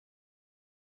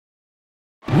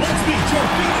Let's meet your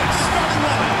Phoenix starting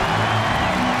lineup.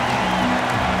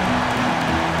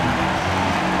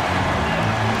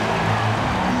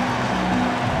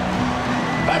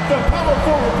 At the power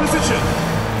forward position,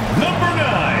 number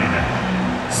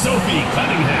 9, Sophie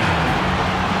Cunningham.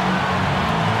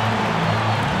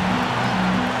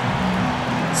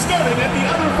 Starting at the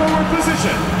other forward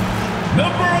position,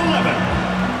 number 11,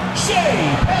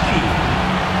 Shea Petty.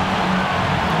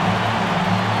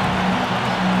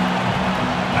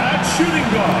 At shooting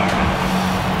guard,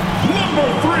 number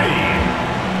 3,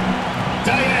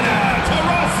 Diana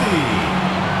Taurasi.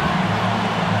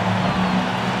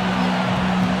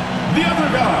 The other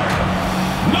guard,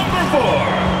 number 4,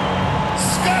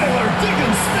 Skylar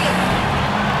Diggins-Smith.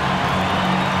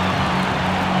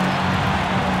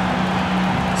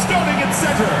 Starting at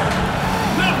center,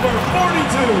 number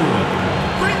 42,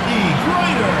 Brittany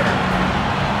Griner.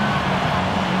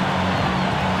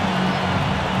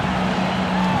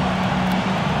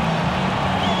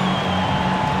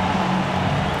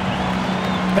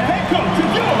 The head coach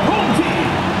of your home team,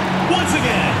 once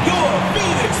again, your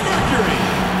Phoenix Mercury.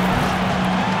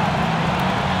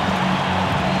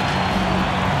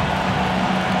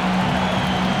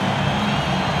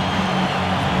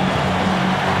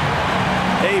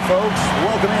 Hey folks,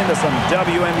 welcome into some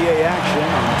WNBA action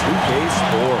on 2K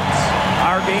Sports.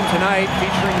 Our game tonight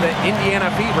featuring the Indiana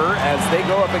Fever as they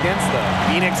go up against the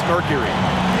Phoenix Mercury.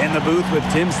 In the booth with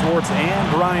Tim Swartz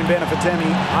and Brian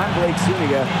Benefitemi, I'm Blake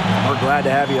Zuniga, and we're glad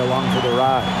to have you along for the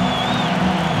ride.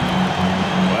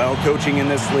 Well, coaching in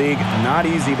this league, not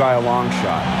easy by a long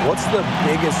shot. What's the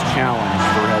biggest challenge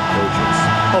for head coaches?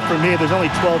 Well, for me, there's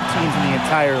only 12 teams in the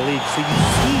entire league, so you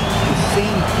see the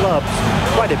same clubs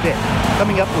quite a bit.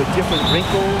 Coming up with different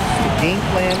wrinkles, the game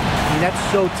plan, I mean, that's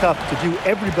so tough to do.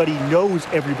 Everybody knows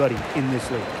everybody in this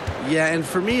league. Yeah, and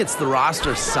for me, it's the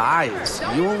roster size.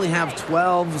 You only have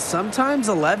 12, sometimes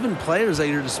 11 players at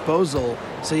your disposal,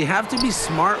 so you have to be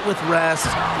smart with rest,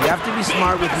 you have to be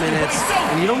smart with minutes,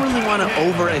 and you don't really want to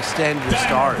overextend your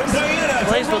stars.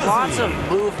 Plays with lots of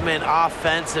movement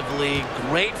offensively,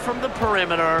 great from the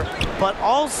perimeter, but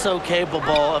also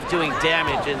capable of doing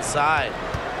damage inside.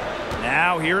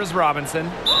 Now here's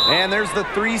Robinson, and there's the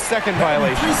 3-second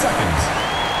violation. 3 seconds.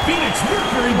 Phoenix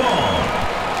Mercury ball.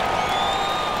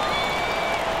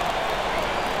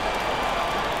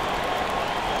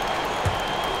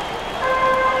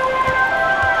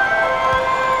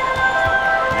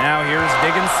 Now here's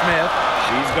Diggins-Smith.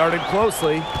 She's guarded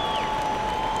closely.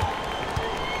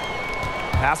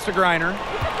 Pass to Griner.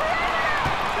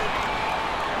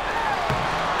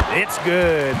 It's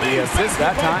good. The assist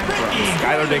that time from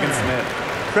Skylar Diggins-Smith.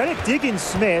 Credit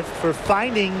Diggins-Smith for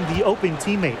finding the open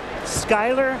teammate.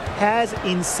 Skylar has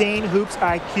insane hoops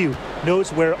IQ,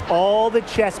 knows where all the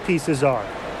chess pieces are.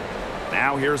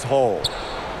 Now here's Hull.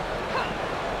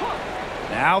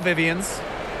 Now Vivians.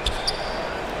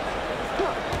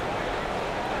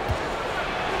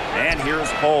 And here's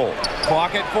Hull.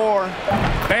 Clock at 4.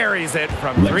 Buries it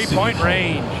from three-point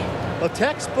range. A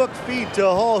textbook feed to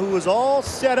Hull, who was all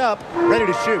set up, ready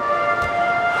to shoot.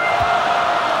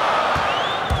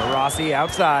 Taurasi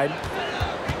outside.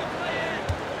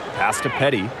 Pass to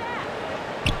Petty.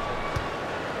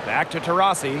 Back to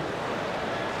Taurasi.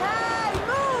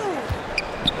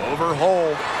 Over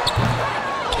Hull.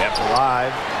 Kept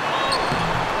alive.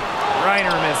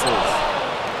 Griner misses.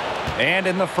 And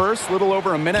in the first, little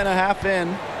over a minute and a half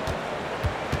in.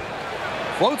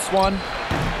 Floats one.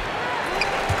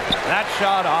 That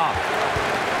shot off.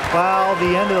 Well,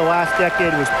 the end of the last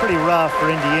decade was pretty rough for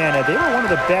Indiana. They were one of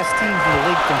the best teams in the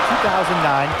league from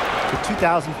 2009 to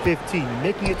 2015,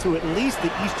 making it to at least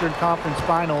the Eastern Conference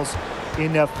Finals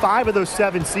in 5 of those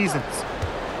 7 seasons.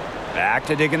 Back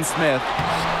to Diggins-Smith.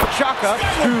 Chalk up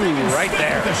 2 right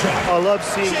there. I love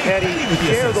seeing Petty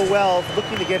share the wealth,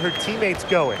 looking to get her teammates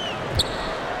going.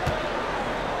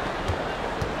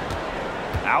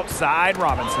 Outside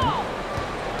Robinson.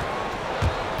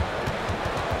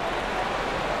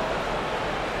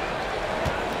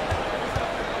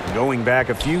 Going back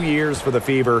a few years for the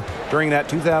Fever, during that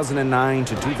 2009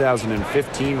 to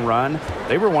 2015 run,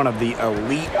 they were one of the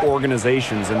elite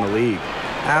organizations in the league.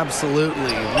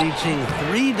 Absolutely, reaching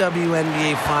 3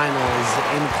 WNBA finals,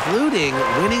 including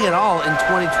winning it all in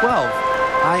 2012.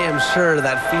 I am sure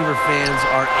that Fever fans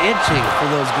are itching for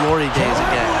those glory days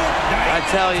again. I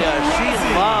tell you, she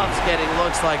loves getting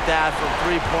looks like that from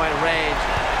three-point range.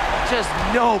 Just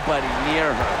nobody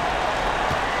near her.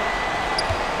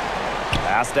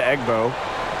 Pass to Egbo.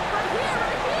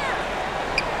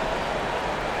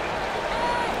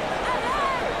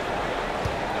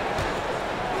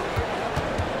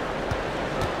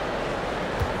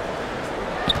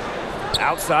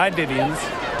 Outside Vivians.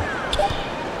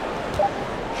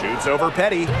 Shoots over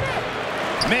Petty.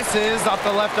 Misses off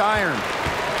the left iron.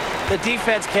 The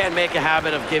defense can't make a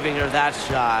habit of giving her that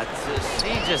shot.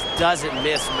 She just doesn't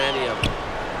miss many of them.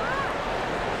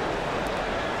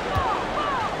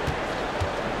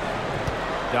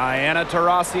 Diana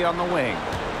Taurasi on the wing.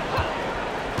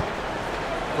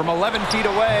 From 11 feet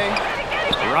away,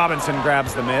 Robinson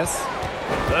grabs the miss.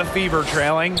 The Fever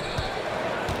trailing.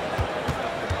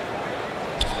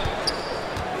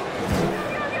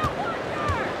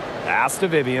 Pass to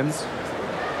Vivians.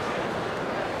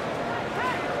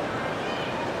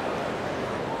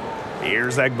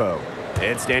 Here's Egbo.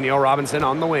 It's Danielle Robinson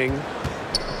on the wing.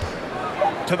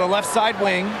 To the left side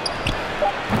wing.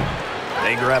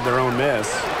 They grab their own miss.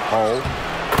 Hull.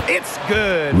 It's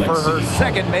good for her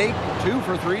second make. 2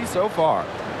 for 3 so far.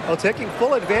 Well, taking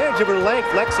full advantage of her length,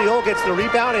 Lexi Hull gets the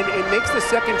rebound and makes the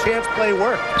second chance play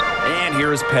work. And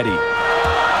here's Petty.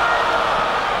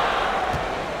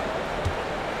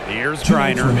 Here's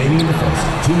Griner. Remaining in the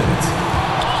first. 2 minutes.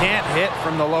 Can't hit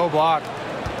from the low block.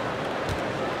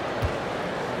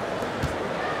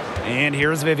 And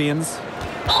here's Vivians.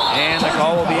 And the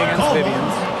call will be against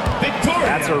Vivians.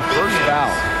 That's her first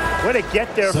foul. Way to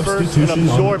get there first and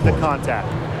absorb the contact.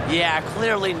 Yeah,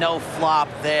 clearly no flop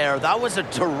there. That was a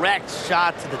direct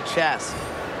shot to the chest.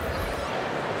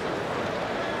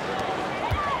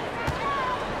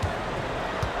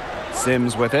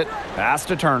 Sims with it. Pass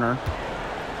to Turner.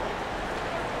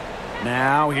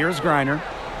 Now here's Griner.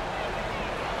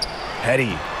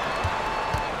 Petty.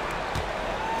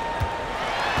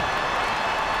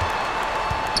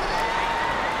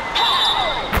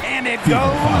 And it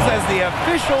goes as the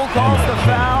official calls the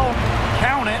foul.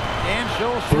 Count it, and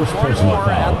she'll shoot one more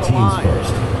at the line.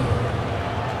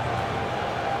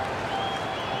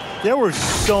 There were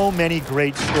so many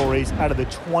great stories out of the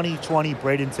 2020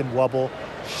 Bradenton Wubble.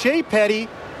 Shea Petty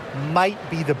might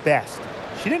be the best.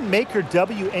 She didn't make her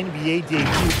WNBA debut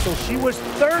until she was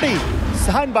 30,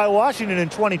 signed by Washington in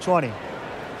 2020.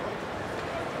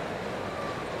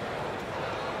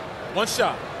 One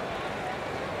shot.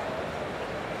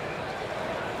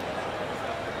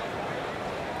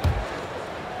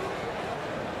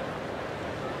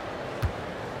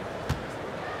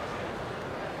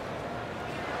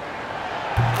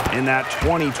 In that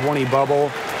 2020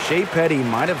 bubble, Shea Petty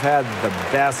might have had the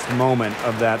best moment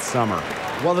of that summer.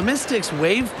 Well, the Mystics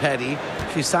waive Petty.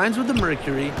 She signs with the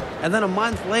Mercury. And then a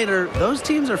month later, those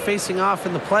teams are facing off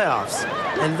in the playoffs.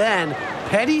 And then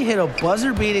Petty hit a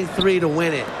buzzer-beating 3 to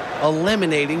win it,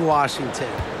 eliminating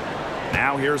Washington.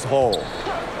 Now here's Hull.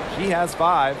 She has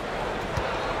 5.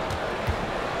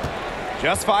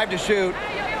 Just 5 to shoot.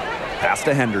 Pass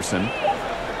to Henderson.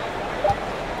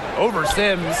 Over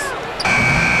Sims.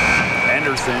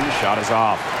 Henderson shot is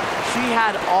off. She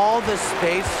had all the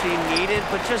space she needed,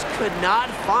 but just could not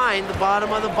find the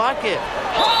bottom of the bucket.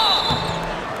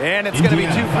 And it's going to be 2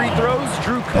 free throws.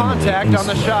 Drew contact on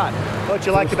the shot. What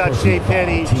you like about Shea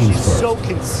Petty, she's so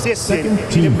consistent,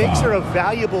 and it makes her a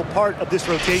valuable part of this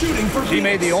rotation. She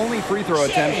made the only free throw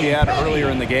attempt she had earlier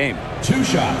in the game. 2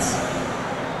 shots.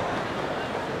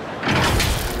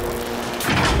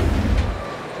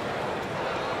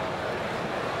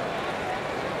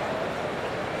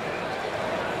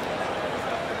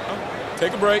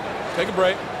 Take a break. Take a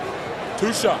break.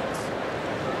 2 shots.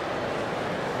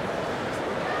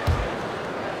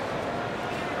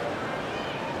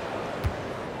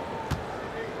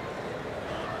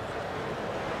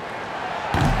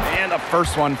 And the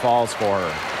first one falls for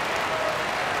her.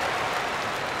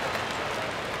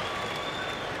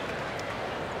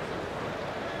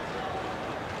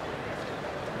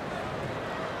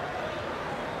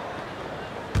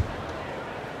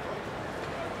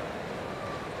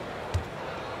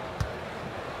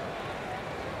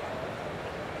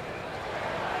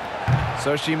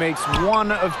 So she makes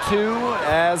 1 of 2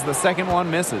 as the second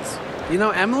one misses. You know,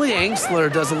 Emily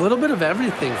Angsler does a little bit of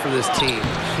everything for this team.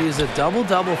 She's a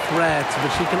double-double threat, but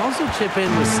she can also chip in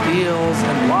with steals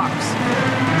and blocks.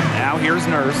 Now here's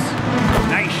Nurse.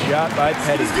 Nice shot by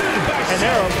Petty. And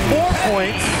there are 4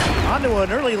 points onto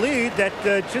an early lead that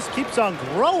just keeps on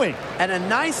growing. And a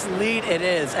nice lead it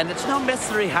is, and it's no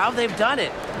mystery how they've done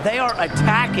it. They are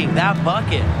attacking that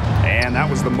bucket. And that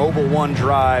was the Mobile One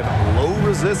drive. Low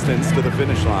resistance to the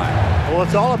finish line. Well,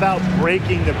 it's all about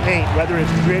breaking the paint, whether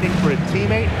it's creating for a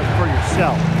teammate or for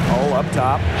yourself. All up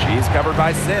top. She's covered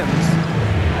by Sims.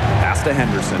 Pass to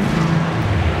Henderson.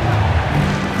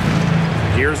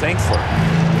 Here's Angsler.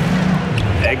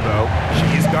 Egbo.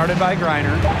 She's guarded by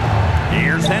Griner.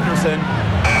 Here's Henderson.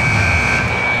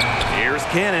 Here's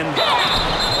Cannon.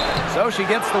 So she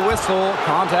gets the whistle.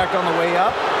 Contact on the way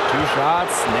up. 2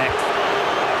 shots next.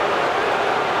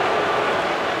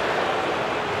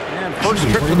 And first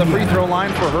trip to the free throw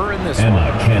line for her in this one.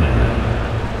 Emma Cannon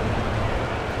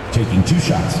taking 2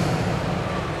 shots.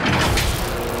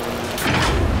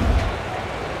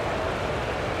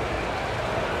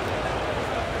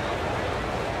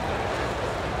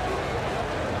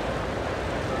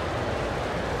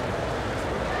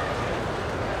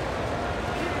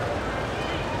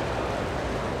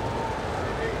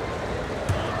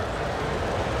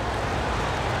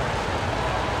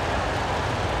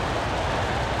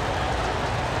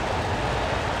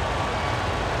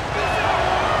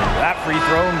 Free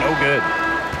throw, no good.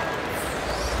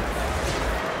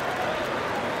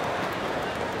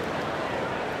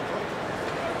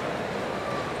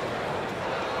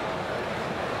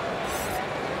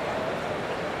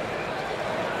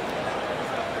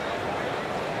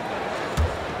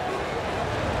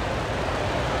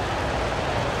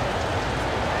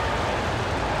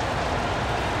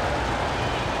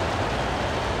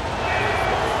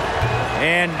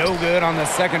 And no good on the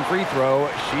second free throw.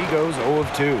 She goes 0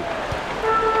 of 2.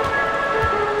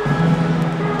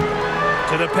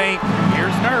 To the paint.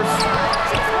 Here's Nurse.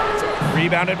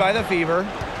 Rebounded by the Fever.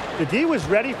 The D was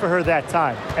ready for her that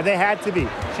time, and they had to be.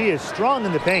 She is strong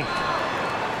in the paint.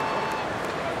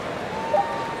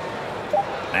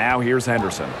 Now here's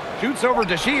Henderson. Shoots over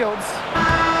to Shields.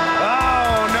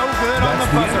 Oh, no good on the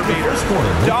buzzer beater.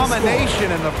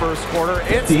 Domination in the first quarter.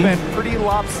 It's been pretty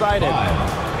lopsided.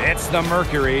 It's the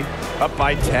Mercury up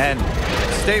by 10.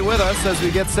 Stay with us as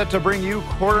we get set to bring you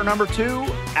quarter number 2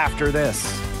 after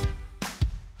this.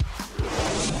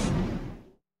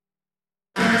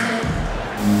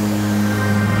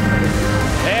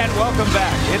 Welcome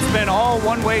back. It's been all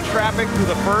one-way traffic through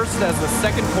the first as the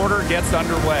second quarter gets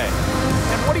underway.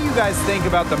 And what do you guys think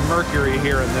about the Mercury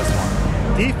here in this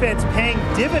one? Defense paying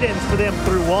dividends for them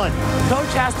through 1.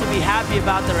 Coach has to be happy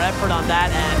about their effort on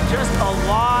that end. Just a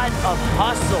lot of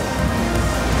hustle.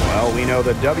 Well, we know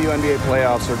the WNBA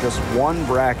playoffs are just one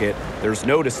bracket. There's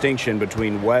no distinction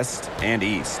between West and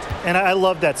East. And I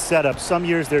love that setup. Some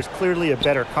years there's clearly a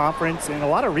better conference. In a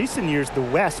lot of recent years, the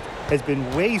West has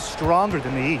been way stronger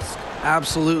than the East.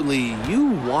 Absolutely. You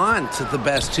want the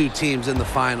best 2 teams in the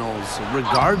finals,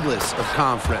 regardless of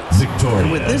conference. Victoria.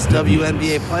 And with this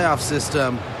WNBA playoff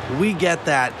system, we get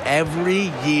that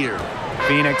every year.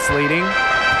 Phoenix leading.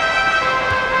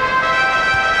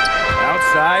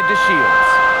 Outside to Shields.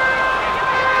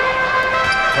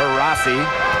 Tarasi.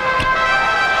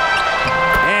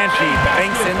 And she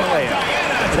banks in the layup.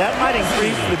 That might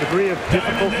increase the degree of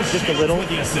difficulty just a little,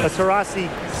 but Tarasi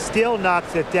still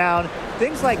knocks it down.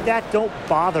 Things like that don't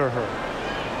bother her.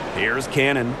 Here's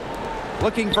Cannon.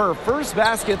 Looking for her first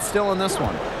basket still in this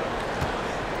one.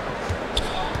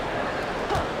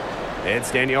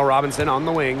 It's Danielle Robinson on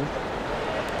the wing.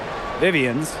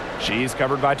 Vivians. She's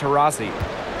covered by Tarasi.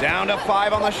 Down to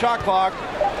 5 on the shot clock.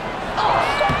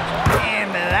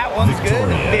 And that one's good.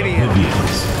 Vivians.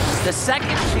 The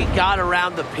second she got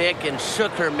around the pick and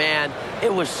shook her man,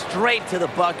 it was straight to the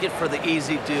bucket for the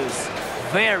easy deuce.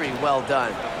 Very well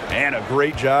done. And a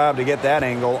great job to get that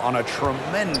angle on a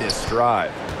tremendous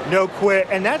drive. No quit,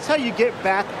 and that's how you get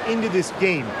back into this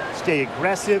game. Stay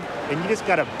aggressive, and you just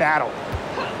got to battle.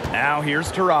 Now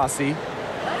here's Tarasi.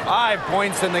 5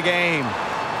 points in the game.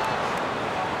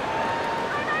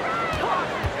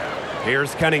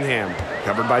 Here's Cunningham,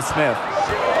 covered by Smith.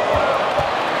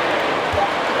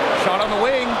 Shot on the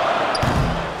wing.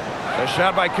 The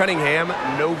shot by Cunningham,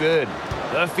 no good.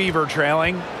 The Fever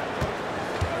trailing.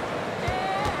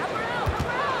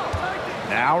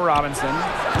 Now Robinson.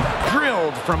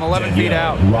 Drilled from 11 feet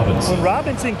out. When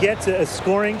Robinson gets a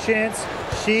scoring chance,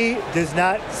 she does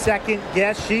not second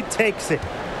guess. She takes it.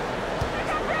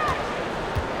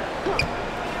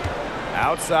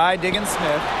 Outside, Diggins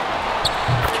Smith.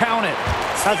 Count it.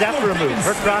 How's that for a move?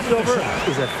 Her crossover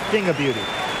is a thing of beauty.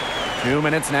 2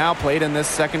 minutes now played in this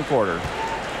second quarter.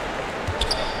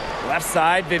 Left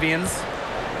side, Vivians.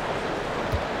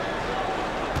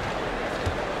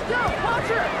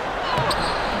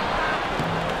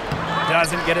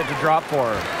 Doesn't get it to drop for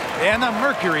her. And the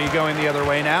Mercury going the other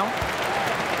way now.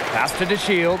 Pass to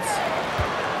DeShields.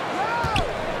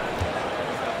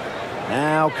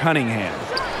 Now Cunningham.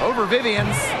 Over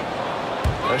Vivians.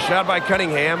 A shot by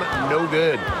Cunningham, no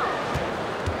good.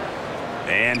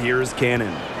 And here's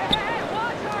Cannon.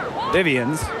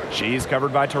 Vivians, she's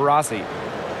covered by Tarasi.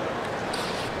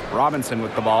 Robinson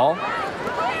with the ball.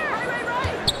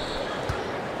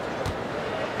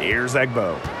 Here's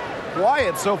Egbo.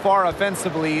 Wyatt so far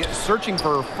offensively, searching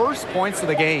for her first points of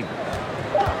the game.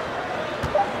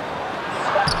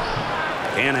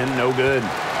 Cannon, no good.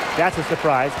 That's a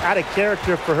surprise. Out of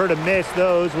character for her to miss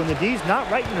those when the D's not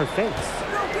right in her face.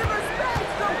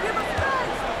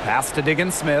 Pass to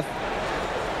Diggins Smith.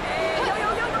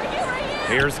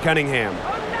 Here's Cunningham.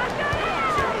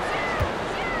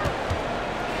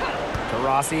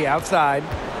 Rossi outside.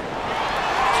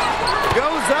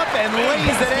 Goes up and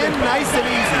lays it in nice and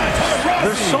easy.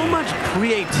 There's so much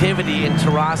creativity in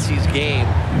Taurasi's game,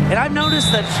 and I've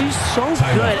noticed that she's so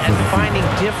good at finding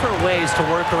different ways to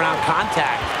work around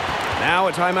contact. Now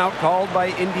a timeout called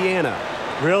by Indiana.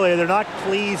 Really, they're not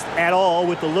pleased at all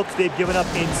with the looks they've given up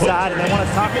inside, and they want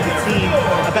to talk to the team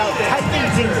about tightening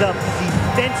things up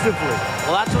defensively.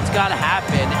 Well, that's what's got to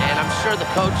happen, and I'm sure the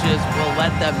coaches will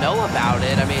let them know about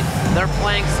it. I mean, they're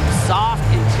playing some soft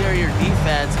interior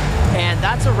defense, and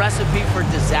that's a recipe for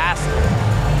disaster.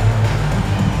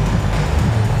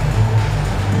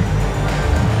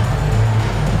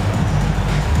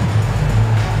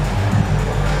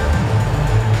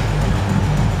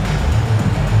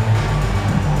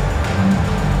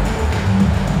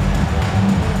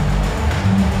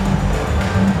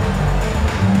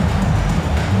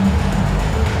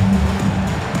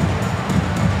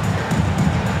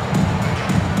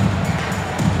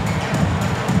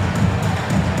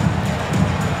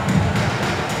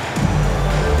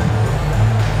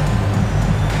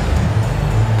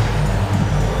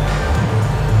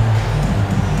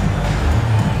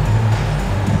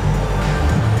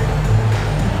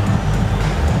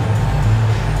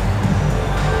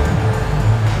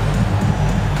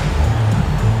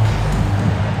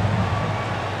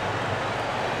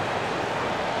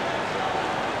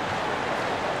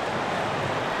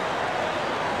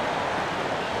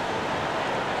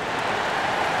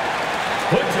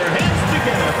 Put your hands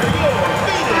together for your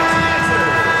Phoenix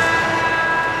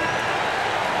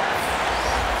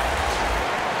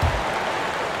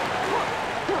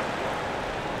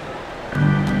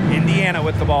Answers. Indiana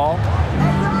with the ball.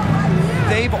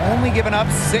 They've only given up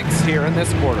 6 here in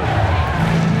this quarter.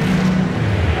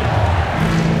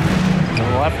 To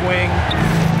the left wing.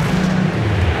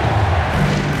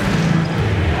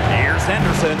 Here's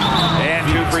Henderson. And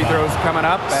 2 free throws coming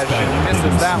up as she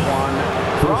misses that one.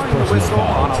 Drawing the whistle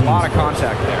on a lot of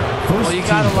contact there. Well, you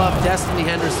got to love Destiny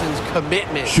Henderson's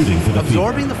commitment.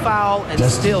 Absorbing the foul and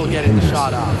still getting the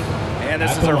shot off. And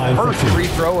this is her first free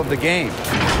throw of the game.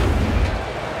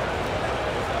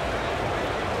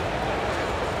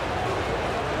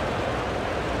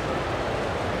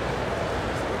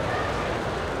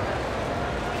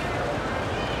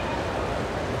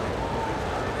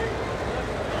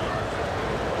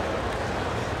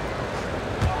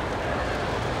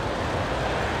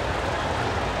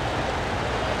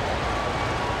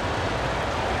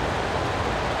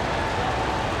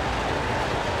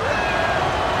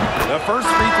 The first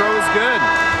free throw is good.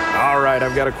 All right,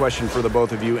 I've got a question for the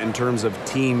both of you in terms of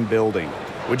team building.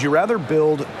 Would you rather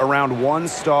build around one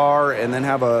star and then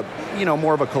have a,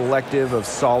 more of a collective of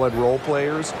solid role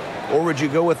players? Or would you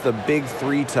go with the big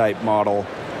 3 type model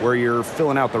where you're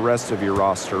filling out the rest of your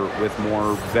roster with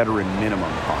more veteran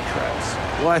minimum contracts?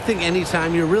 Well, I think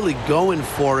anytime you're really going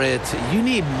for it, you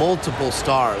need multiple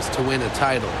stars to win a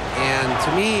title. And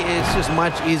to me, it's just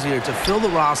much easier to fill the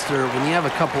roster when you have a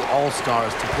couple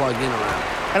all-stars to plug in around.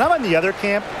 And I'm on the other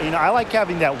camp. I like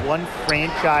having that one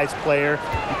franchise player.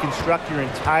 You construct your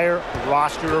entire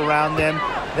roster around them.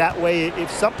 That way, if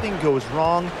something goes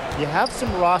wrong, you have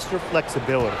some roster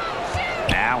flexibility.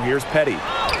 Now here's Petty.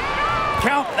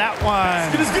 Count that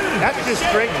one. That's just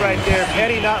strength right there.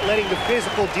 Petty not letting the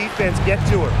physical defense get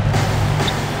to her.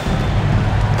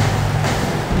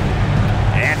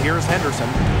 And here's Henderson.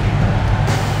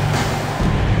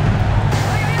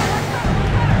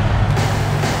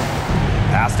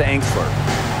 Pass to Angsler.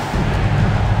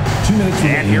 2 minutes.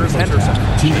 And here's Henderson.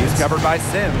 She's covered by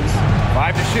Sims.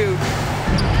 5 to shoot.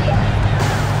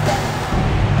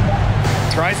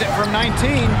 Tries it from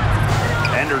 19.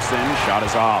 Henderson, shot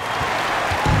is off.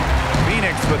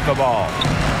 Phoenix with the ball.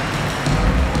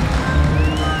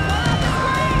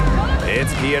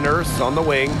 It's Kia Nurse on the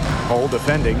wing. Cole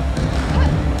defending.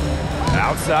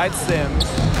 Outside Sims.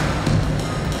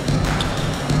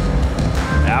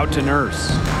 Out to Nurse.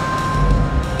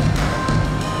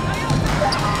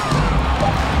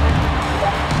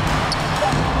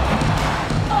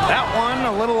 That one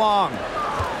a little long.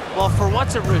 Well, for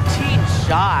what's a routine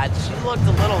shot, she looked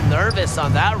a little nervous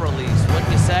on that release, wouldn't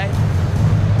you say?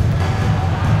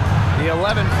 The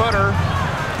 11-footer.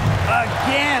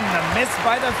 Again, the miss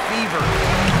by the Fever.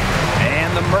 And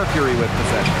the Mercury with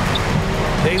possession.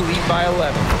 They lead by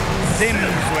 11. Sims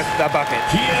with the bucket.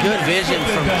 Good vision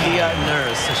from Kia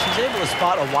Nurse. So she's able to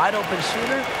spot a wide-open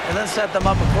shooter and then set them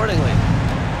up accordingly.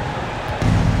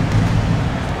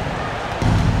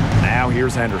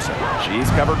 here's Henderson. She's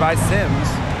covered by Sims.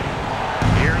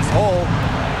 Here's Hull.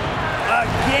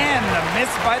 Again, the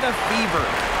miss by the Fever.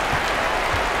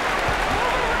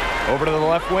 Over to the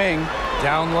left wing.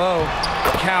 Down low.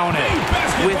 Count it.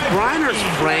 With Griner's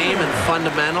frame and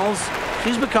fundamentals,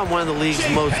 she's become one of the league's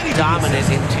most dominant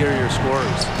interior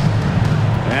scorers.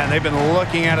 And they've been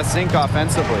looking at a sink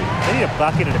offensively. They need a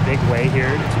bucket in a big way here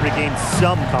to regain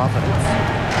some confidence.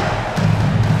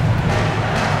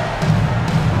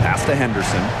 Pass to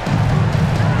Henderson.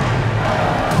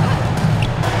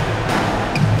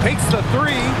 Takes the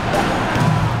three.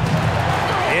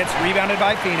 It's rebounded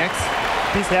by Phoenix.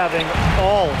 She's having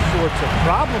all sorts of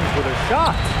problems with her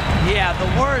shot. Yeah,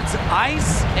 the words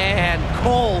ice and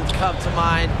cold come to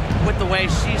mind with the way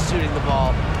she's shooting the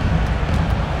ball.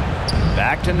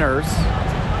 Back to Nurse.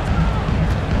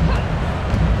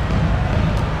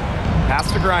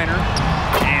 Pass to Griner.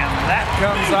 And that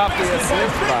comes off the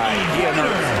assist by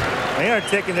Nurse. They aren't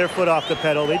taking their foot off the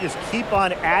pedal. They just keep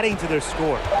on adding to their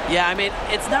score. Yeah, I mean,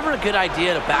 it's never a good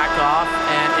idea to back off,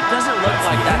 and it doesn't look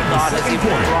like that thought has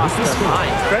even crossed their mind.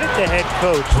 Credit to head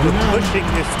coach for pushing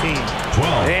this team.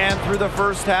 And through the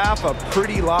first half, a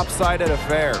pretty lopsided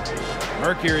affair.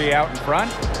 Mercury out in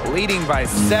front, leading by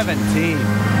 17.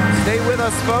 Stay with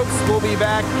us, folks. We'll be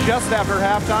back just after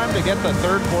halftime to get the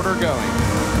third quarter going.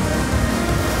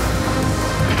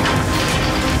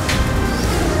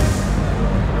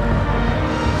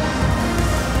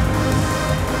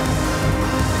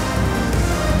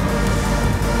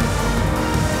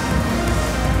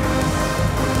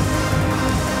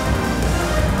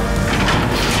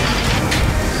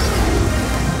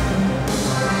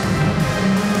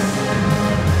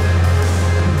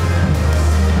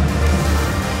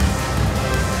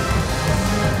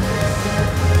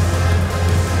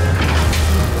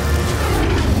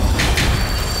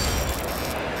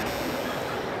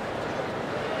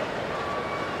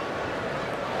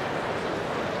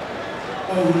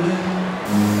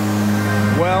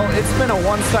 Well, it's been a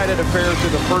one-sided affair through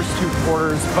the first two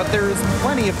quarters, but there is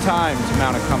plenty of time to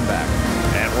mount a comeback.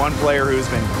 And one player who's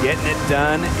been getting it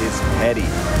done is Petty.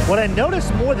 What I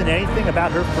noticed more than anything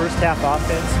about her first half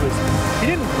offense was she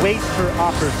didn't waste her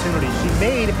opportunity. She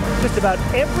made just about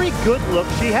every good look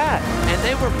she had. And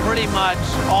they were pretty much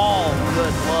all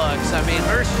good looks. I mean,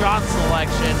 her shot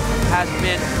selection has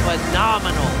been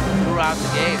phenomenal throughout the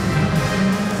game.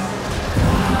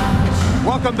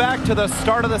 Welcome back to the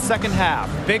start of the second half.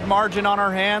 Big margin on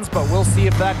our hands, but we'll see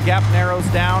if that gap narrows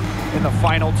down in the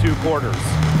final two quarters.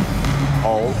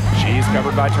 Hull, she's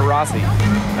covered by Taurasi.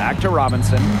 Back to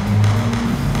Robinson.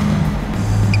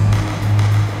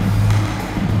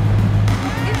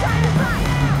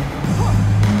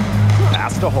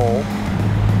 Pass to Hull.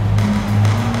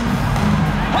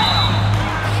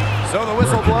 So the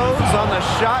whistle blows on the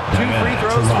shot. 2 free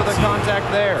throws for the contact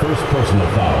there. First personal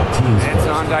foul. Team's It's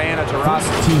on Diana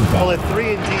Taurasi. team foul. Well, at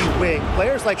 3-and-D wing,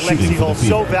 players like Shooting Lexi for Hull the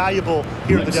so Fever. valuable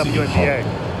here in the Lexi WNBA.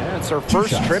 Hull. And it's her Two first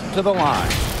shots. trip to the line.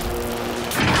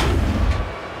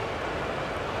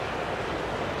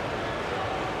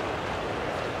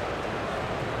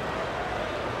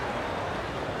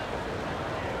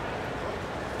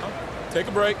 Take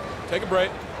a break. Take a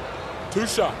break. 2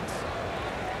 shots.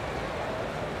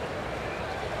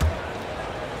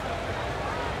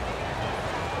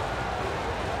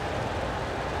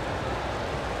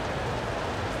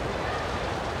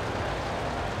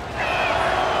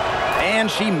 And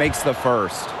she makes the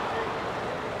first.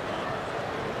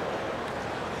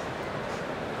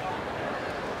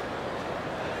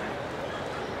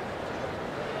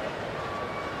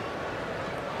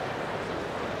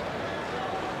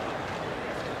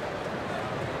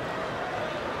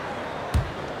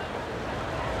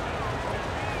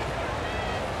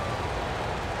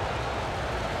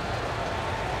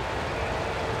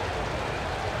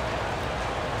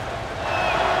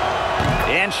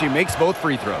 And she makes both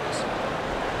free throws.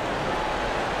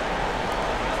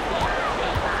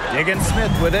 Diggin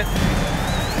Smith with it.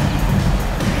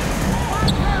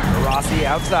 Rossi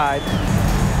outside.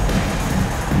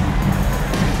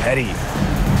 Petty.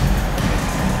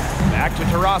 Back to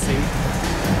Taurasi.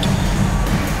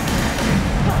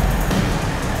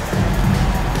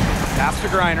 Pass to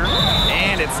Griner.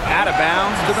 And it's out of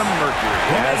bounds to the Mercury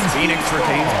as Phoenix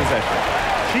retains possession.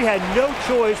 She had no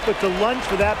choice but to lunge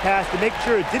for that pass to make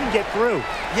sure it didn't get through.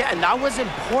 Yeah, and that was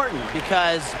important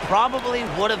because probably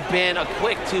would have been a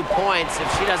quick 2 points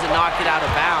if she doesn't knock it out of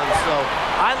bounds. So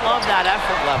I love that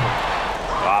effort level.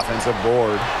 Offensive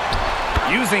board.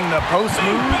 Using the post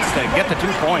moves to get the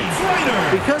 2 points.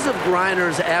 Because of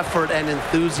Griner's effort and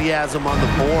enthusiasm on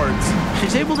the boards,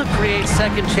 she's able to create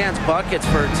second chance buckets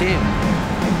for her team.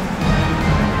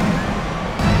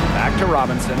 Back to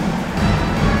Robinson.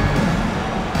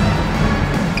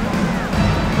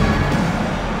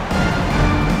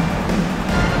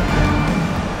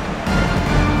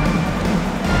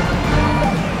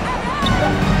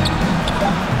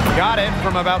 Got it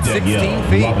from about 16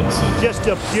 feet. Robinson. Just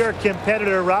a pure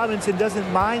competitor. Robinson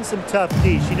doesn't mind some tough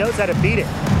D. She knows how to beat it.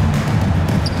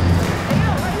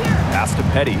 Pass to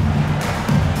Petty.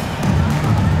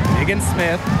 Higgins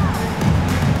Smith.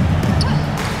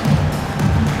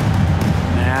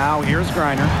 Now here's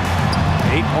Griner.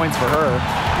 8 points for her.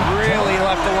 Really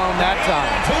left alone that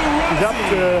time. She's up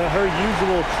to her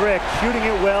usual trick, shooting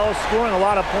it well, scoring a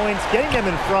lot of points, getting them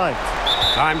in front.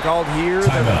 Time called here. The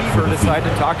Fever decide to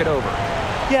talk it over.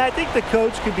 Yeah, I think the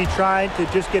coach could be trying to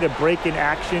just get a break in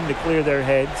action to clear their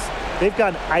heads. They've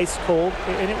gone ice cold,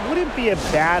 and it wouldn't be a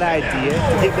bad idea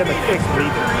to give them a quick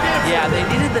breather. Yeah, they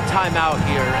needed the timeout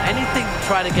here. Anything to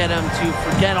try to get them to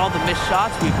forget all the missed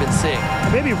shots we've been seeing.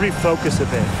 Maybe refocus a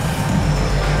bit.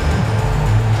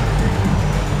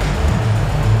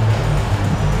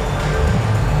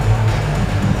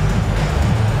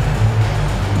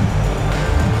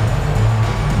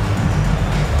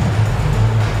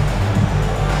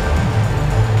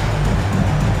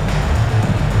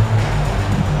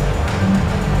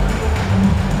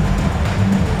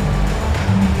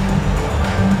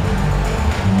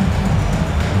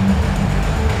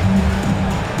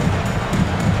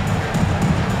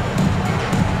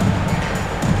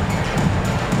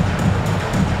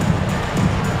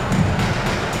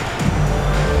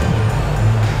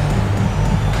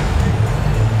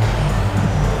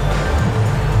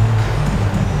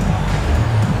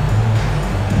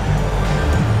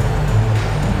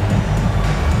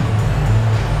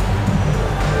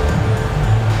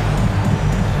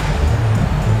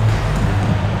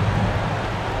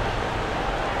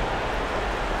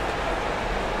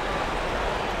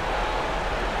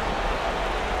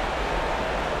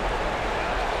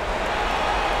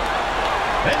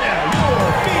 And now your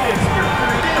Phoenix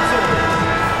Mercury dancers.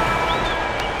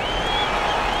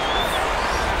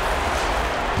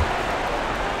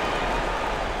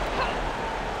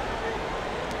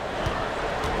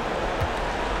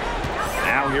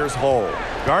 Now here's Hull.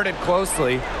 Guarded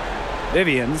closely.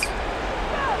 Vivians.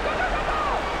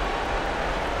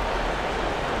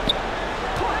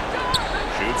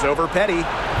 Shoots over Petty.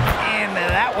 And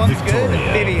that one's good.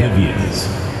 Vivians.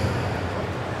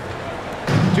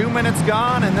 2 minutes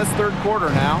gone in this third quarter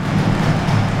now.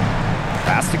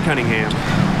 Pass to Cunningham.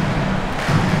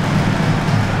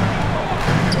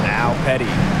 Now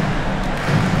Petty.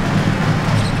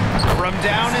 From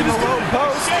down in the low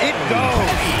post, it goes.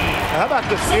 How about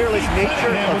the fearless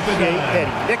nature of Shea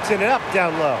Petty? Mixing it up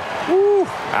down low. Woo.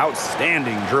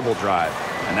 Outstanding dribble drive.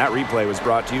 And that replay was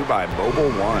brought to you by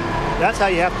Mobile One. That's how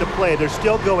you have to play. They're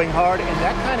still going hard, and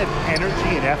that kind of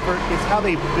energy and effort is how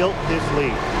they built this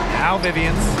league. Now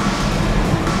Vivians.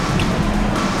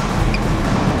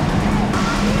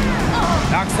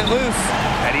 Knocks it loose.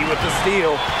 Petty with the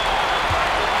steal.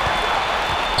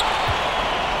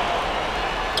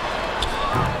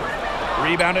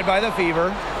 Rebounded by the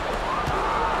Fever.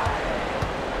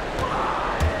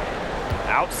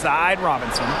 Outside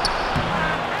Robinson.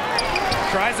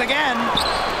 Tries again.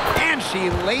 And she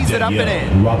lays it up and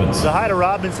in. Robinson. The height of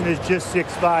Robinson is just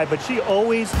 6'5", but she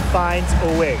always finds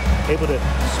a way. Able to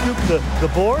scoop the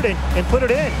board and put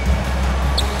it in.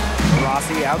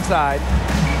 Rossi outside.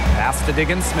 Pass to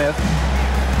Diggins Smith.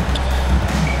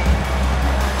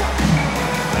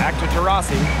 Back to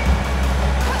Taurasi.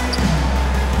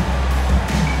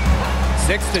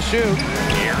 6 to shoot.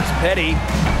 Here's Petty.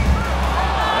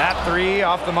 That three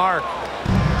off the mark.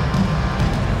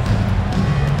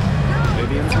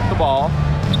 Vivians with the ball.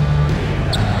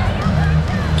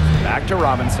 Back to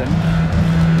Robinson.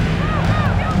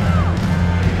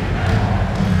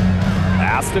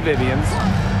 Pass to Vivians.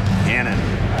 Cannon.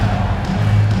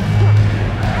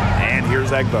 And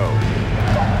here's Egbo.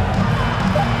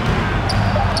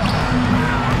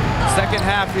 Second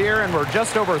half here, and we're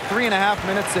just over 3.5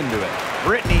 minutes into it.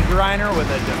 Brittany Griner with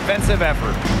a defensive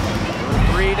effort. For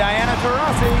three, Diana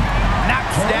Taurasi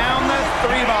knocks down the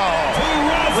three ball.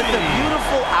 With the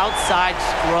beautiful outside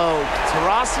stroke,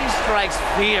 Taurasi strikes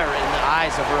fear in the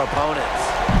eyes of her opponents.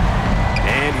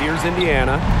 And here's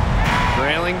Indiana,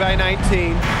 trailing by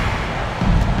 19.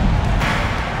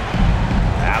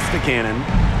 Pass to Cannon.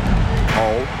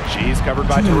 Hull, she's covered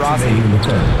by Taurasi.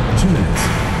 2 minutes.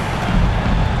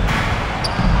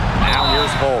 Now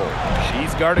here's Hull.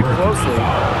 She's guarded closely,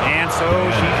 and so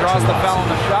she draws the foul on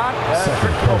the shot.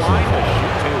 Trick to the line to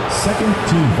shoot two. Second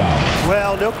team foul.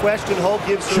 Well, no question, Hull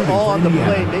gives her all on the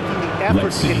play, making the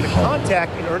effort to get the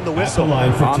contact and earn the whistle.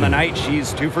 On the night,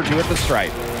 she's 2 for 2 at the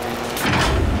stripe.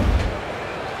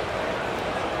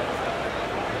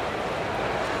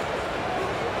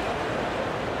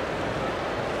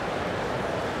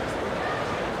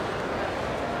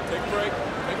 Take a break.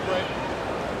 Take a break.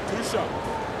 2 shots.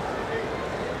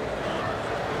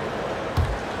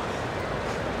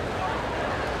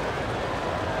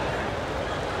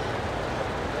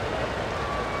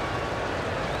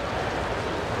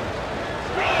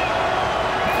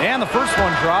 And the first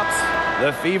one drops.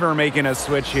 The Fever making a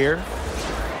switch here.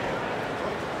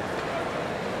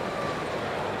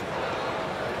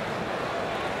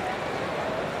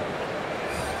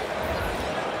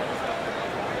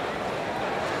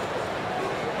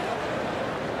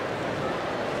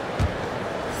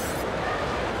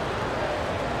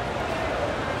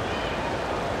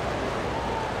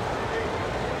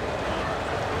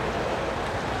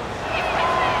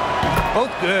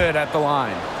 Both good at the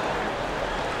line.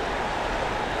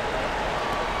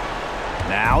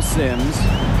 Now Sims.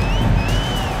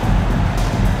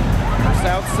 First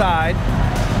outside.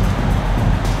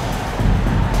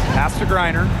 Pass to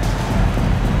Griner.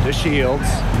 To Shields.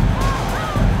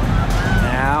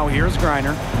 Now here's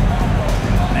Griner.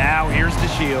 Now here's to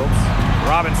Shields.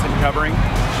 Robinson covering.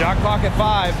 Shot clock at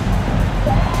 5.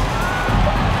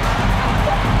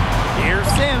 Here's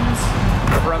Sims.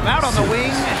 From out on the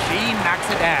wing, she knocks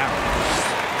it down.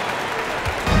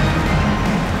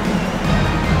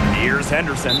 Here's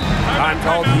Henderson. Time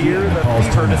called here. The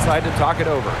Fever decide to talk it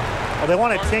over. Well, they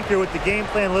want to tinker with the game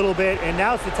plan a little bit, and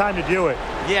now's the time to do it.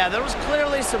 Yeah, there was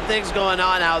clearly some things going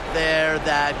on out there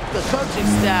that the coaching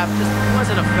staff just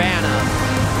wasn't a fan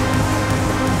of.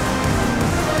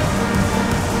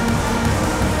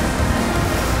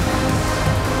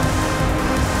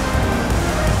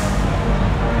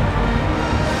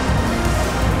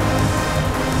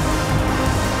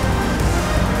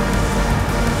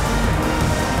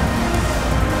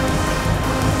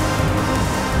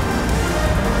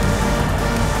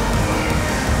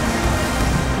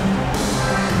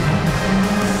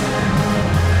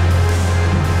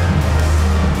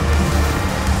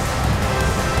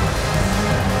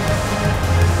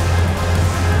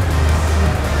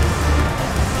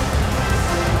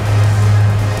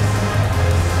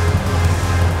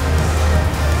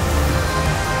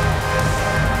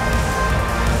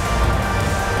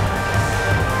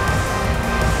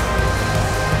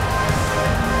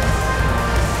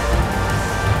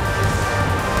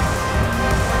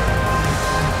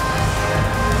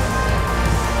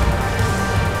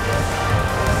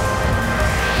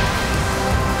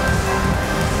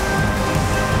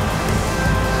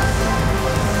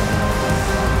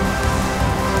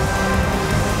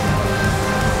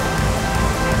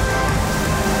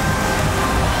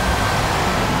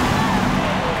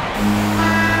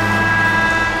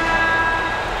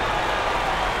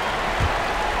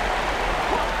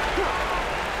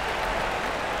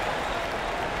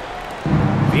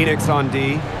 Phoenix on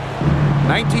D.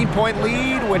 19-point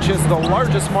lead, which is the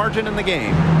largest margin in the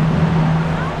game.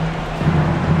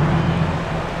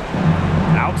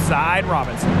 Outside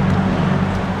Robinson.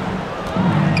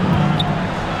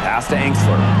 Pass to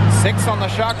Angsler. 6 on the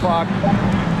shot clock.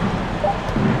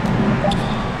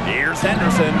 Here's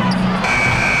Henderson.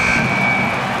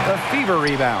 The Fever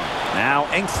rebound. Now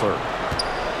Angsler.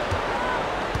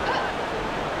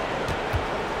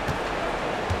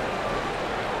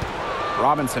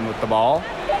 Robinson with the ball.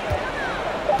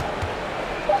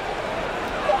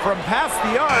 From past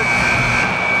the arc.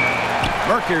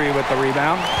 Mercury with the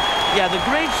rebound. Yeah, the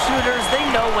great shooters, they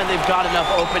know when they've got enough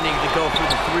opening to go for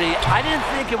the 3. I didn't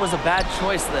think it was a bad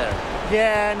choice there.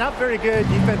 Yeah, not very good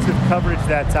defensive coverage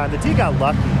that time. The D got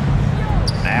lucky.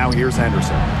 Now here's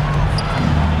Henderson.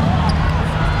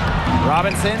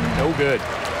 Robinson, no good.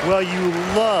 Well, you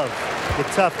love the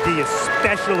tough D,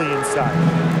 especially inside.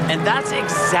 And that's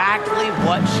exactly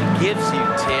what she gives you,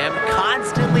 Tim.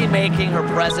 Constantly making her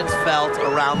presence felt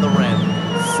around the rim.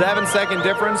 7-second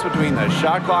difference between the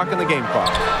shot clock and the game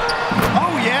clock.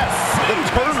 Oh, yes, the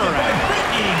turnaround.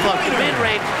 Look, the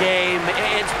mid-range game,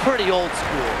 it's pretty old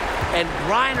school. And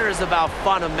Griner is about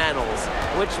fundamentals,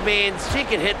 which means she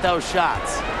can hit those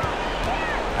shots.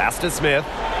 Pass to Smith.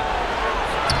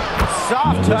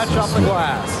 Soft touch off the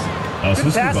glass.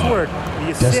 Good pass work.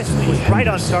 The assist was right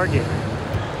on target.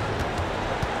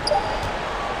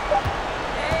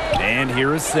 And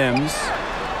here is Sims.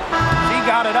 She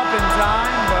got it up in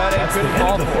time. but it That's the could end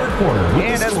fall of the for third it. quarter with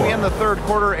And the as we score. end the third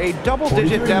quarter, a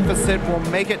double-digit 43, deficit will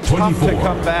make it tough to 24.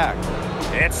 come back.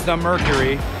 It's the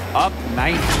Mercury, up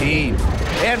 19.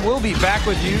 And we'll be back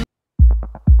with you.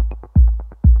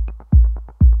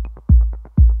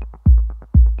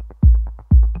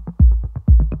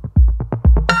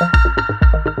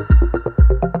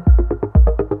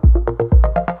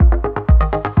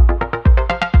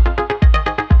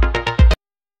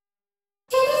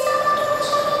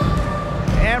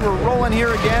 And we're rolling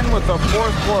here again with the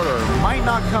fourth quarter. Might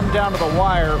not come down to the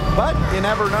wire, but you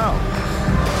never know.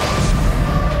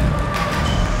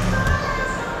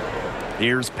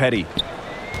 Here's Petty.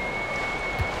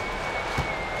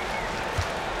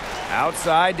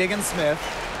 Outside, digging Smith.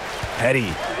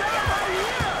 Petty.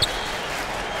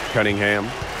 Cunningham,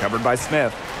 covered by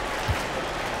Smith.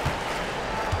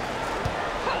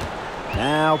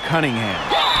 Now Cunningham.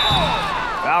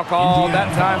 Foul call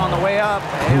that time on the way up,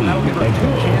 and that'll give her 2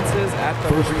 chances at the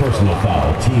First free throw personal line.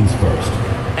 foul, teams first.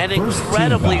 An First team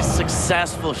incredibly foul.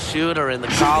 successful shooter in the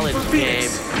college game.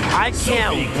 I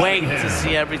can't wait to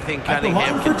see everything At the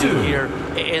Cunningham line can for do 2. here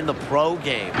in the pro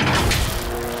game.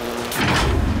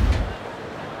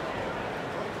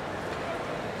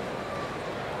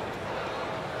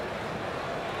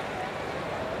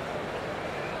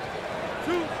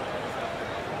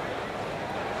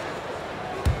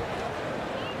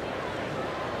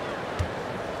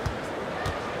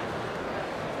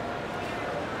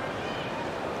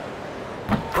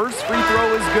 First free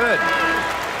throw is good.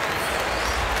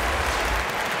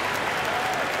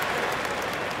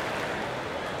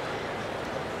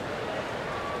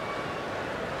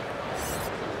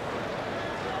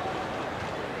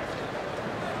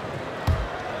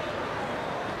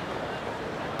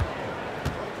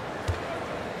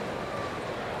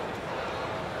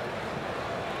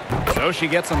 So she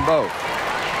gets them both.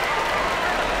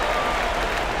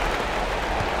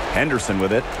 Henderson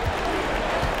with it.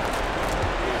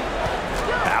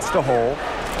 Pass to Hole.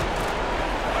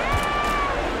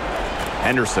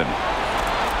 Henderson.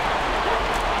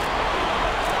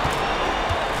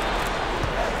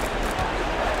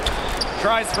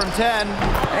 Tries from 10,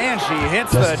 and she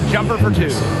hits the jumper for 2.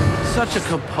 Such a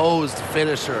composed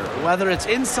finisher. Whether it's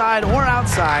inside or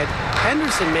outside,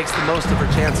 Henderson makes the most of her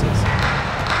chances.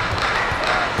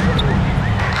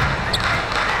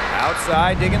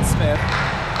 Outside, digging Smith.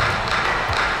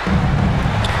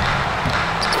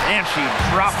 And she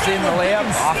drops in the layup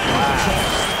off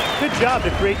glass. Good job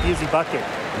to create the easy bucket.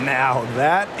 Now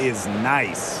that is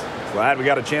nice. Glad we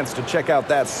got a chance to check out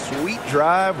that sweet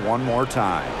drive one more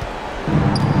time.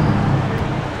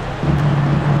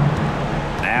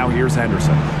 Now here's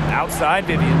Henderson. Outside,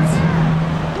 Vivians.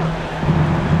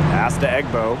 Pass to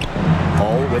Egbo.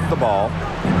 Hull with the ball.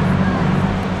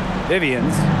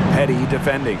 Vivians, Petty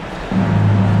defending.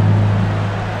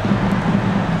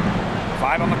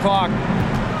 5 on the clock.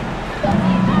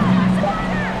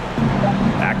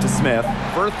 Back to Smith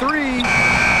for 3.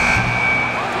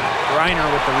 Griner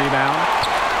with the rebound.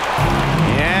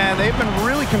 And they've been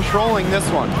really controlling this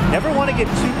one. Never want to get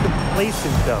too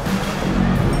complacent, though.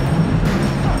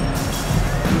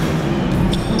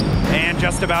 And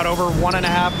just about over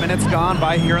 1.5 minutes gone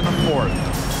by here in the fourth.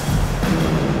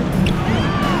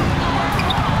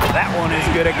 That one is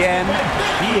good again.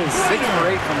 He is 6 for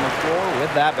 8 from the floor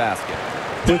with that basket.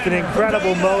 With an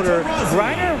incredible motor,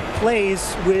 Griner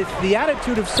plays with the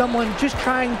attitude of someone just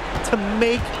trying to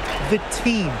make the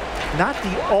team, not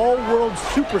the all-world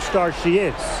superstar she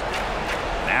is.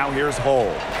 Now here's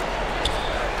Hole.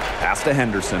 Pass to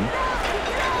Henderson.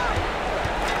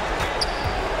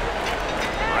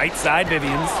 Right side,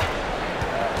 Vivians.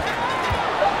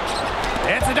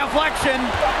 It's a deflection.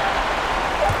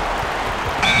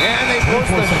 And they force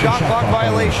the shot clock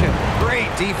violation. Great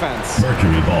defense.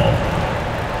 Mercury ball.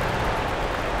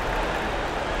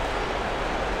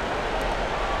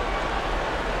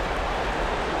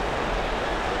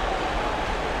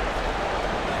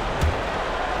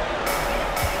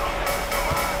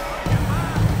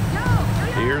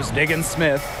 Here's Diggin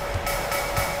Smith.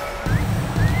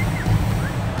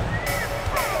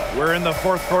 We're in the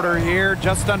fourth quarter here,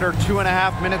 just under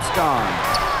 2.5 minutes gone.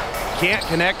 Can't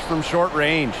connect from short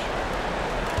range.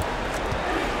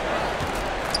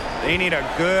 They need a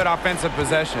good offensive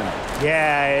possession.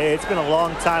 Yeah, it's been a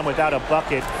long time without a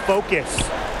bucket. Focus.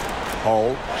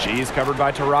 Hull, she's covered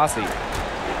by Taurasi.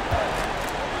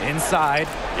 Inside,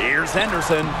 here's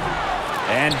Henderson.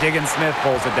 And Diggin Smith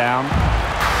pulls it down.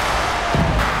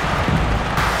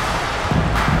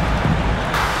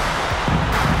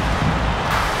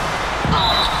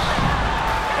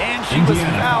 And she was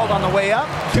fouled on the way up.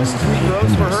 Just 3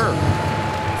 throws for her.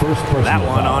 First personal That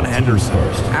one foul, on teams Henderson.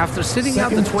 first. After sitting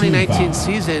out the Second team 2019 foul.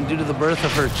 season due to the birth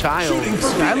of her child, Shooting for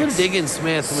Skylar Phoenix.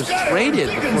 Diggins-Smith was Skylar traded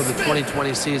before the Diggins-Smith.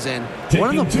 2020 season. Taking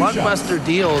One of the 2 shots. blockbuster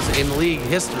deals in league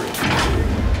history.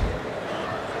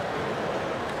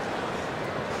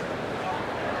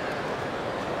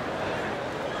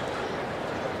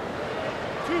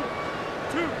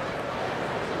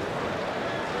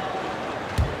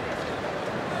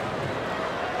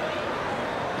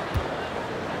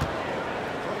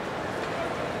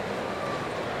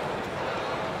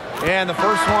 And the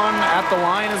first one at the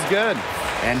line is good.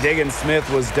 And Diggins-Smith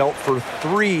was dealt for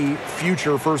 3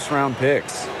 future first-round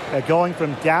picks. Going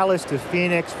from Dallas to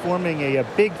Phoenix, forming a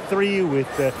big 3 with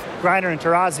Griner and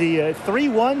Taurasi. 3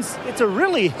 ones, it's a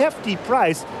really hefty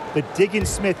price, but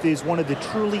Diggins-Smith is one of the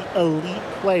truly elite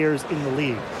players in the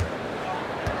league.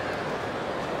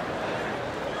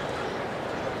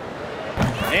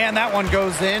 And that one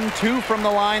goes in, 2 from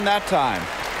the line that time.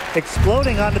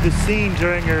 Exploding onto the scene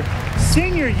during her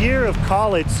senior year of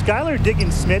college, Skylar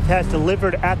Diggins-Smith has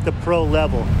delivered at the pro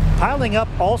level, piling up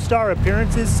all-star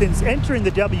appearances since entering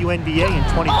the WNBA in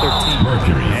 2013.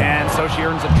 Mercury. And so she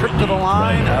earns a trip to the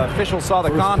line. Official saw the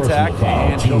First contact, personal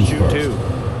foul, and she'll teams shoot first. 2.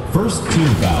 First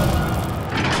team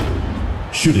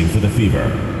foul. Shooting for the Fever,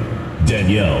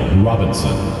 Danielle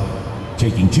Robinson.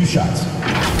 Taking 2 shots.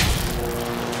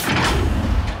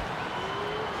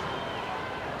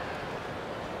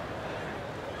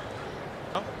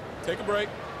 Take a break.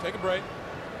 Take a break.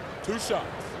 2 shots.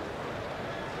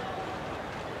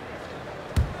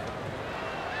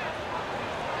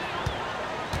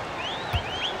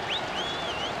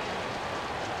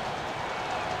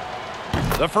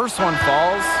 The first one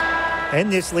falls. In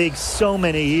this league so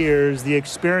many years, the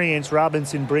experience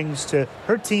Robinson brings to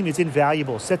her team is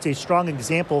invaluable, sets a strong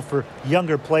example for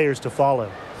younger players to follow.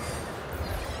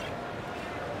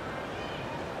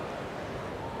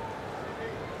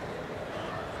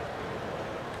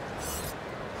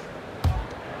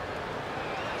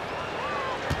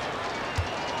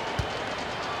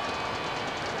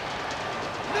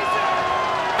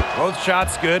 Both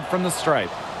shots good from the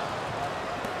stripe.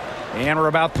 And we're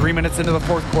about 3 minutes into the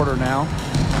 4th quarter now.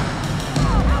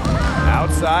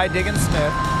 Outside,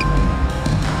 Diggins-Smith.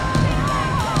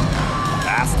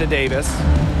 Pass to Davis.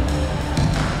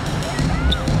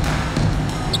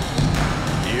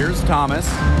 Here's Thomas.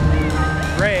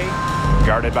 Gray,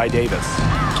 guarded by Davis.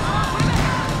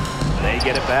 They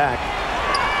get it back.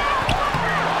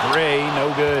 Gray,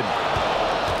 no good.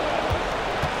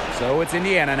 So it's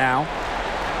Indiana now.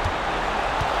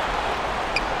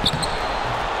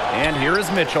 And here is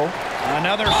Mitchell.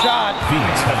 Another shot.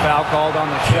 Phoenix. And a foul called on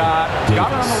the shot.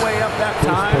 Got it on the way up that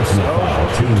time. personal foul,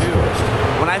 So teams 2. first.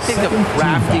 When I think Second of team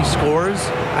crafty foul. scores,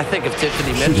 I think of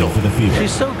Tiffany Shooting Mitchell. for the Fever.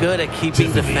 She's so good at keeping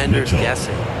Tiffany defenders Mitchell.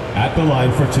 guessing. At the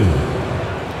line for 2.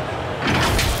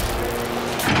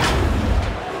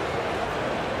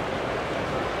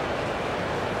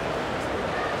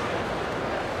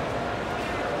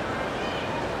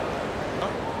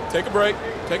 Take a break.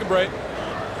 Take a break.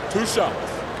 2 shots.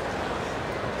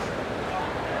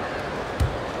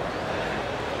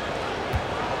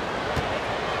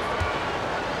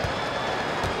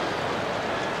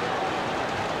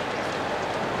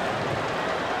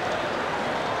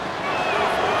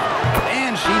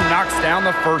 And she knocks down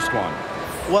the first one.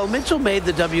 Well, Mitchell made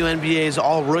the WNBA's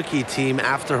all-rookie team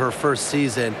after her first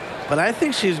season, but I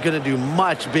think she's going to do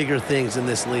much bigger things in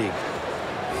this league.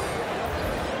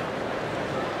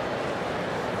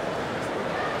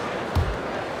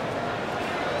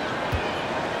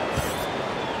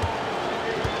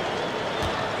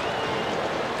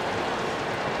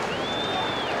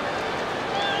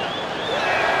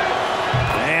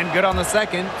 And good on the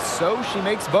second, so she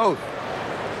makes both.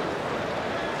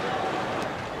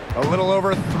 A little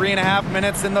over 3.5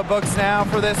 minutes in the books now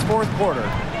for this 4th quarter.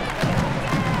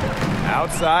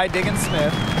 Outside,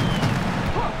 Diggins-Smith.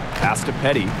 Pass to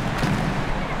Petty.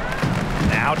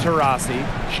 Now Taurasi.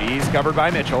 She's covered by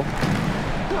Mitchell.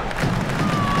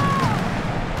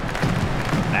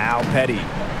 Now Petty.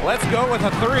 Let's go with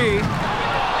a 3.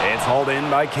 It's hauled in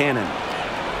by Cannon.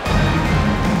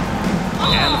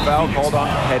 And the foul called on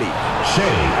Petty.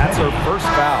 That's her first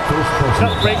foul.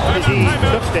 Tough break for the D.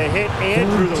 Took the hit and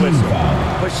drew the whistle.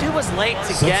 But she was late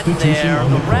to get there.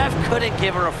 The ref couldn't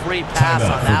give her a free pass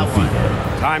on that one.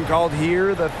 Time called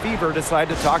here. The Fever decide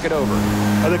to talk it over.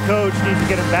 The coach needs to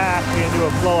get him back into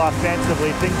a flow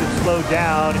offensively. Things have slowed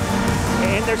down.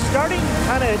 And they're starting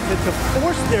kind of to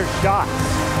force their shots.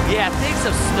 Yeah, things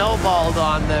have snowballed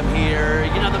on them here.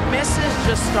 You know, the misses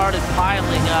just started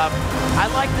piling up. I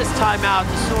like this timeout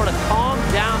to sort of calm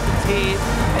down the team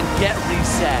and get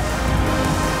reset.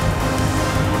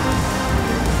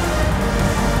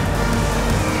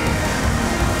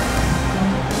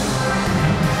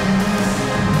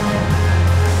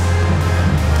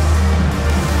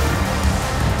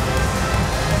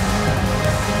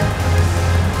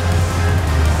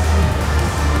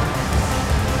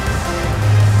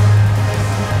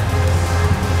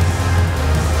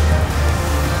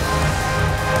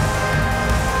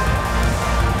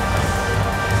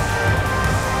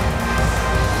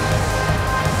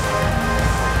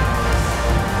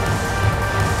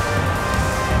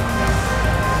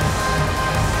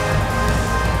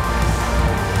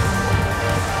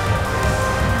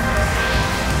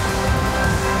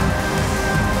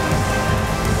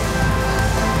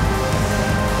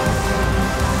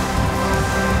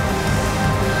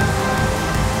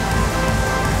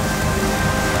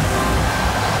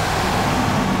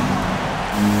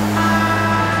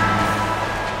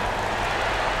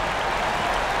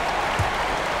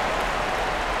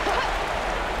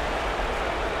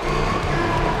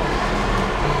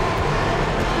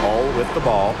 with the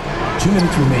ball. 2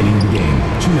 minutes remaining in the game.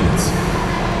 2 minutes.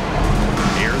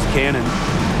 Here's Cannon.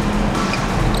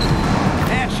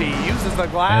 And she uses the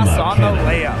glass on the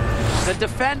layup. The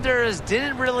defenders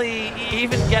didn't really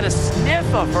even get a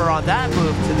sniff of her on that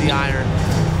move to the iron.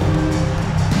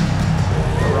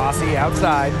 Rossi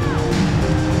outside.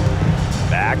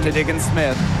 Back to Diggins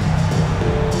Smith.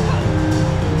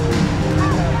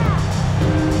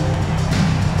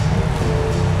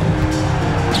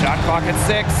 Shot clock at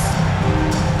 6.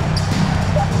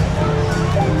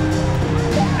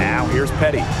 Now here's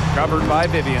Petty, covered by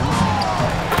Vivian.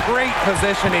 Great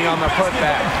positioning on the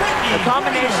putback. The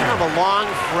combination of a long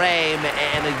frame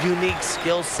and a unique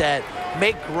skill set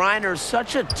make Griner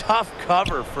such a tough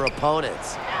cover for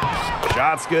opponents.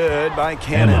 Shot's good by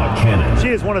Cannon. She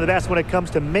is one of the best when it comes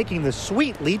to making the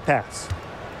sweet lead pass.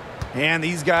 And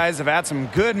these guys have had some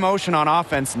good motion on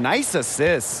offense. Nice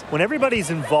assists. When everybody's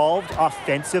involved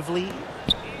offensively,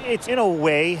 it's in a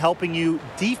way helping you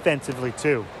defensively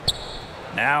too.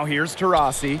 Now here's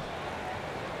Taurasi.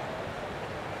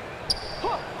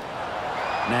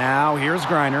 Now here's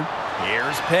Griner.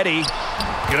 Here's Petty.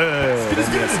 Good.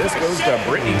 And the assist goes to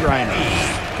Brittany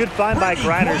Griner. Good find by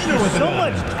Griner. She's so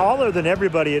much taller than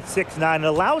everybody at 6'9". It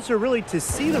allows her really to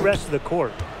see the rest of the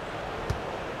court.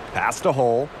 Pass to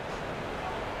Hull.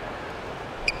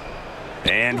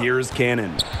 And here's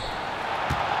Cannon.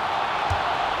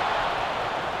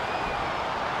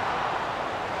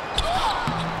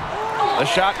 The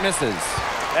shot misses.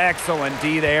 Excellent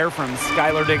D there from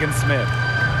Skylar Diggins Smith.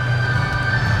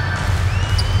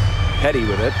 Petty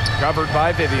with it, covered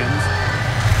by Vivians.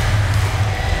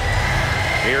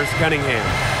 Here's Cunningham.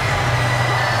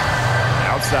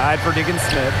 Outside for Diggins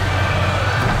Smith.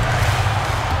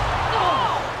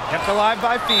 Kept alive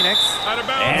by Phoenix.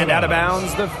 And out of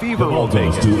bounds, the Fever will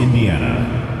take it. To Indiana.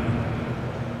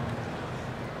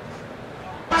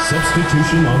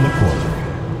 Substitution on the court.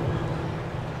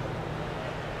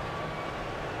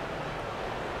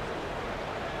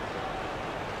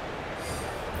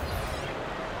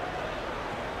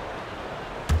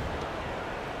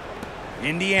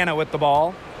 Indiana with the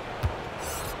ball.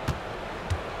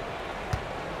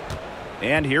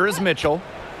 And here is Mitchell.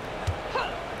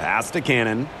 Pass to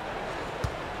Cannon.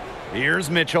 Here's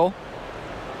Mitchell.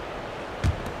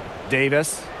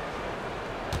 Davis.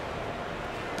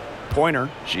 Pointer.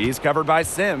 She's covered by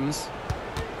Sims.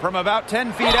 From about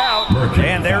 10 feet out. Mercury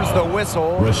And there's foul. the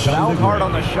whistle. Rashawn Fouled hard Gray.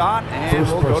 on the shot. And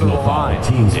First we'll go to the personal foul. line.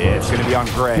 Teams It's first. going to be on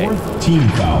Gray. 4th team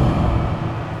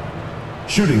foul.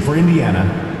 Shooting for Indiana,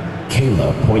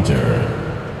 Kayla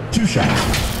Pointer. 2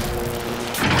 shots.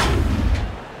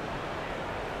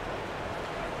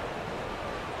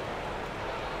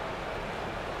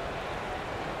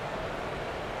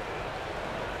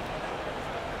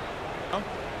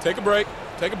 Take a break.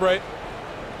 Take a break.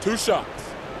 2 shots.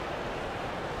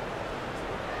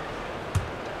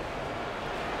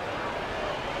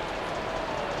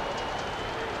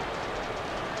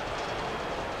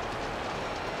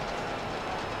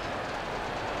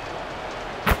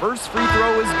 First free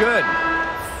throw is good.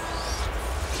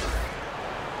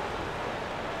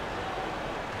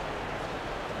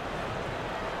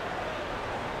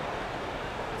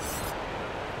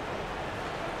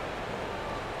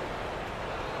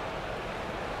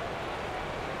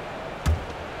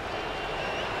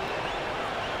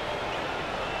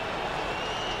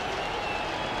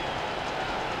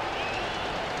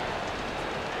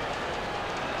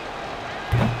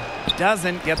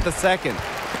 Doesn't get the second.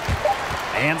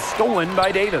 And stolen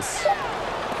by Davis.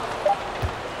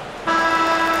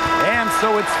 And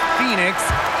so it's Phoenix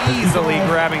easily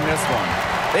grabbing this one.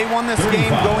 They won this game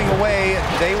going away.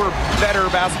 They were better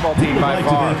basketball team by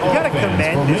far. You got to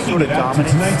commend this sort of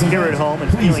dominance here at home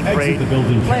and feeling great,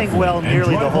 playing well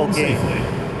nearly the whole game.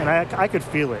 And I could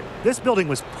feel it. This building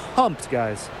was pumped,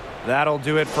 guys. That'll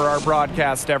do it for our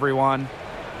broadcast, everyone.